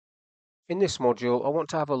In this module, I want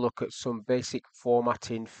to have a look at some basic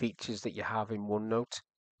formatting features that you have in OneNote.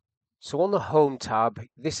 So on the Home tab,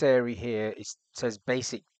 this area here says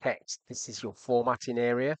Basic Text. This is your formatting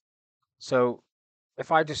area. So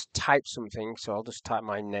if I just type something, so I'll just type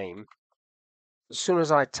my name. As soon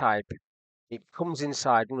as I type, it comes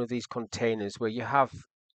inside one of these containers where you have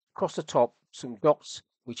across the top some dots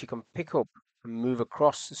which you can pick up and move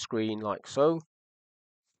across the screen like so.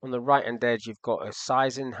 On the right hand edge, you've got a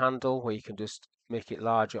sizing handle where you can just make it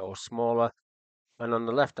larger or smaller. And on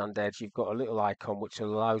the left hand edge, you've got a little icon which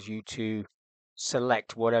allows you to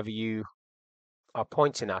select whatever you are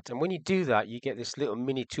pointing at. And when you do that, you get this little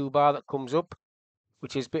mini toolbar that comes up,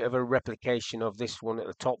 which is a bit of a replication of this one at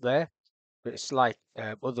the top there. But it's like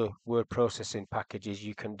other word processing packages,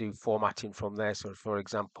 you can do formatting from there. So for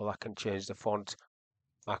example, I can change the font,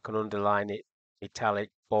 I can underline it, italic,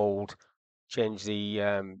 bold, change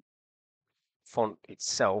the font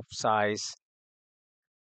itself, size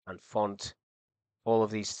and font. All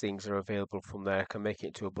of these things are available from there. I can make it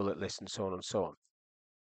into a bullet list and so on and so on.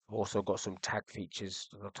 I've also got some tag features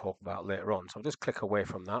that I'll talk about later on. So I'll just click away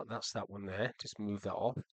from that. That's that one there. Just move that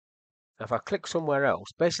off. Now if I click somewhere else,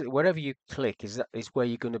 basically wherever you click is where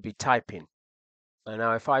you're going to be typing. And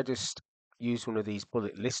now if I just use one of these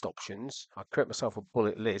bullet list options, I create myself a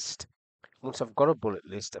bullet list. Once I've got a bullet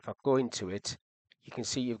list, if I go into it, you can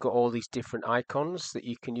see you've got all these different icons that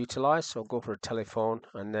you can utilize. So I'll go for a telephone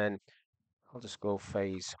and then I'll just go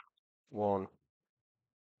phase 1,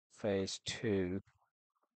 phase 2,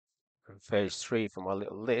 and phase 3 for my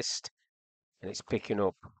little list, and it's picking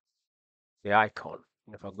up the icon.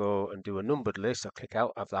 And if I go and do a numbered list, I click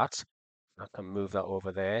out of that, I can move that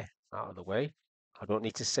over there out of the way. I don't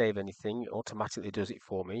need to save anything, it automatically does it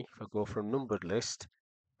for me. If I go for a numbered list,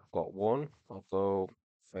 I've got 1, I'll go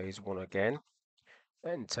phase 1 again,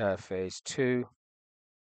 enter phase 2,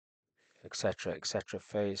 etc., etc.,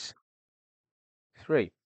 phase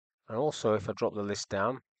 3. And also if I drop the list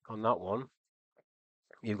down on that one,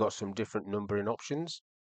 you've got some different numbering options.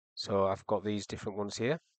 So I've got these different ones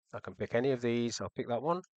here. I can pick any of these. I'll pick that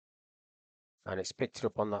one. And it's picked it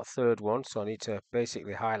up on that third one. So I need to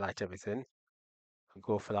basically highlight everything and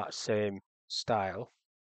go for that same style.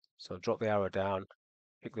 So drop the arrow down,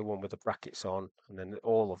 pick the one with the brackets on, and then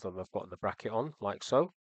all of them have got the bracket on, like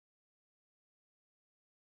so.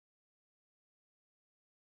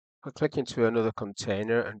 I'll click into another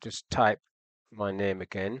container and just type my name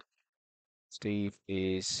again. Steve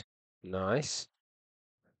is nice.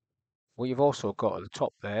 What you've also got at the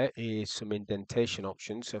top there is some indentation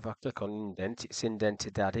options. So if I click on indent, it's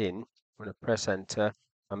indented that in. When I press enter,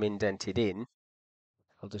 I'm indented in.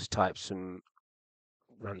 I'll just type some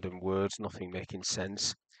random words, nothing making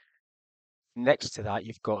sense. Next to that,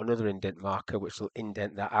 you've got another indent marker which will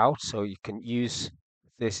indent that out. So you can use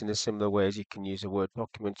this in a similar way as you can use a Word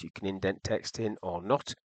document. You can indent text in or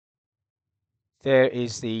not. There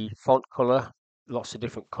is the font color, lots of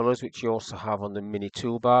different colors which you also have on the mini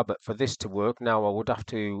toolbar. But for this to work, now I would have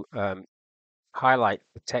to highlight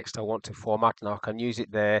the text I want to format. Now I can use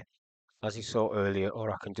it there as you saw earlier,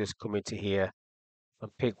 or I can just come into here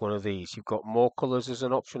and pick one of these. You've got more colors as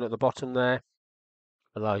an option at the bottom there.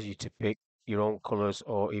 Allows you to pick your own colors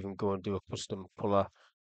or even go and do a custom color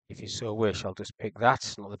if you so wish. I'll just pick that.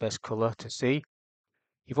 It's not the best color to see.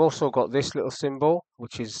 You've also got this little symbol,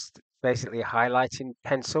 which is basically a highlighting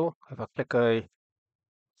pencil. If I click a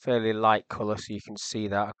fairly light color so you can see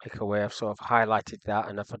that, I click away, I've sort of highlighted that,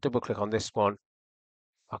 and if I double click on this one,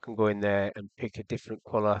 I can go in there and pick a different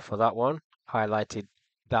color for that one, highlighted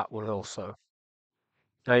that one also.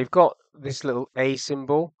 Now you've got this little A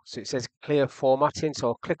symbol, so it says clear formatting, so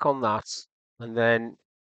I'll click on that and then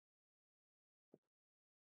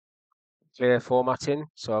clear formatting.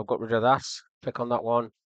 So I've got rid of that, click on that one,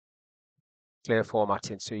 clear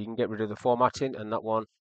formatting. So you can get rid of the formatting and that one,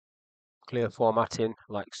 clear formatting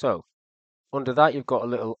like so. Under that you've got a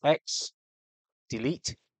little X,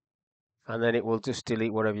 delete, and then it will just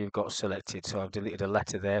delete whatever you've got selected. So I've deleted a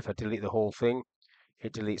letter there. If I delete the whole thing,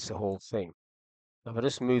 it deletes the whole thing. Now if I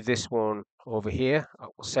just move this one over here,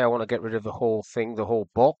 say I want to get rid of the whole thing, the whole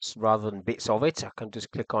box, rather than bits of it, I can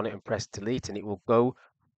just click on it and press delete and it will go.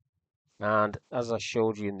 And as I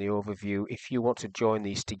showed you in the overview, if you want to join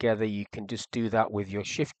these together, you can just do that with your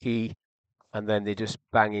shift key and then they just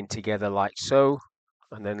bang in together like so,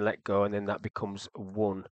 and then let go, and then that becomes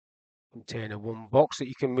one container, one box that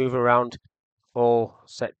you can move around all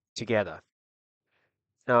set together.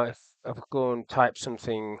 Now if I go and type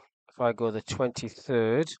something, if I go the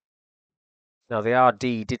 23rd, now the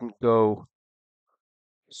RD didn't go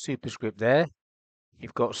superscript there.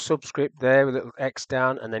 You've got subscript there with a little X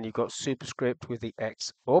down, and then you've got superscript with the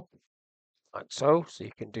X up. like so. So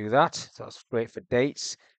you can do that. So that's great for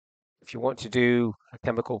dates. If you want to do a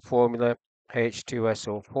chemical formula,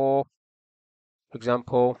 H2SO4, for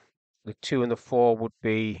example, the 2 and the 4 would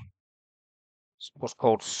be what's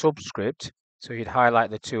called subscript. So you'd highlight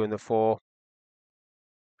the 2 and the 4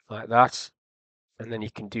 like that, and then you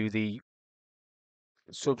can do the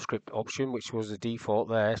subscript option, which was the default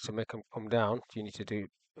there, to make them come down. You need to do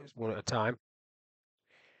one at a time.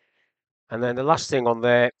 And then the last thing on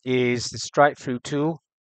there is the strike through tool.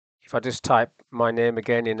 If I just type my name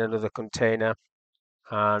again in another container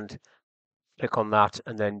and click on that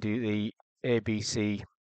and then do the ABC,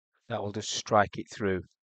 that will just strike it through.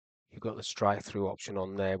 You've got the strike through option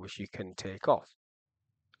on there, which you can take off.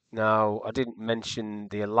 Now, I didn't mention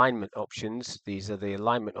the alignment options. These are the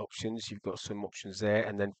alignment options. You've got some options there,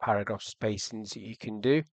 and then paragraph spacings that you can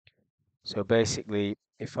do. So basically,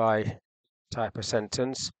 if I type a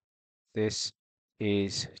sentence, this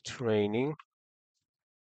is training.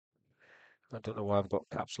 I don't know why I've got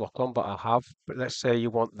caps lock on, but I have. But let's say you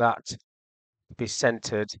want that to be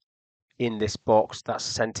centered in this box. That's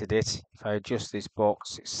centered it. If I adjust this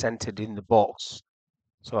box, it's centered in the box.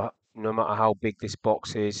 So no matter how big this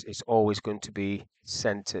box is, it's always going to be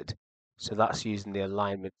centered. So that's using the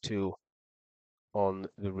alignment tool on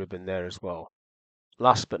the ribbon there as well.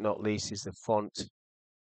 Last but not least is the font.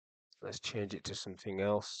 Let's change it to something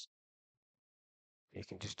else. You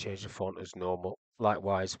can just change the font as normal.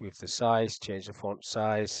 Likewise with the size, change the font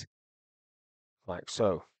size like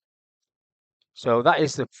so. So that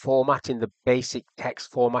is the formatting, the basic text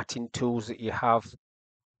formatting tools that you have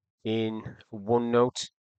in OneNote.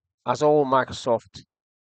 As all Microsoft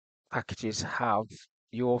packages have,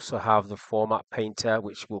 you also have the format painter,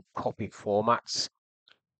 which will copy formats.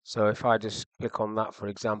 So if I just click on that, for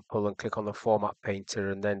example, and click on the format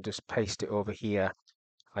painter and then just paste it over here,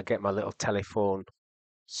 I get my little telephone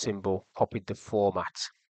symbol, copied the format.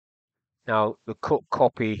 Now the cut,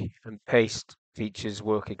 copy and paste features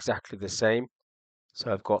work exactly the same.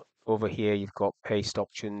 So I've got over here, you've got paste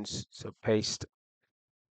options. So paste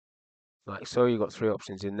like so, you've got 3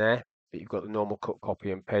 options in there, but you've got the normal cut,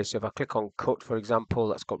 copy and paste. So if I click on cut, for example,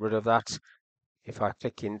 that's got rid of that. If I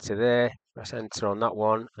click into there, press enter on that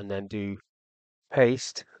one and then do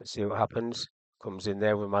paste, let's see what happens. Comes in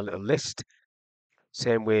there with my little list.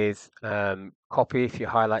 Same with copy. If you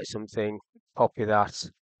highlight something, copy that,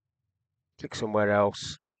 click somewhere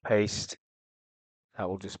else, paste. That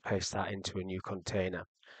will just paste that into a new container.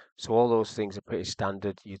 So all those things are pretty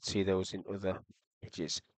standard. You'd see those in other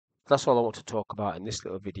pages. That's all I want to talk about in this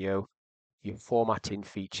little video, your formatting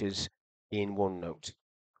features in OneNote.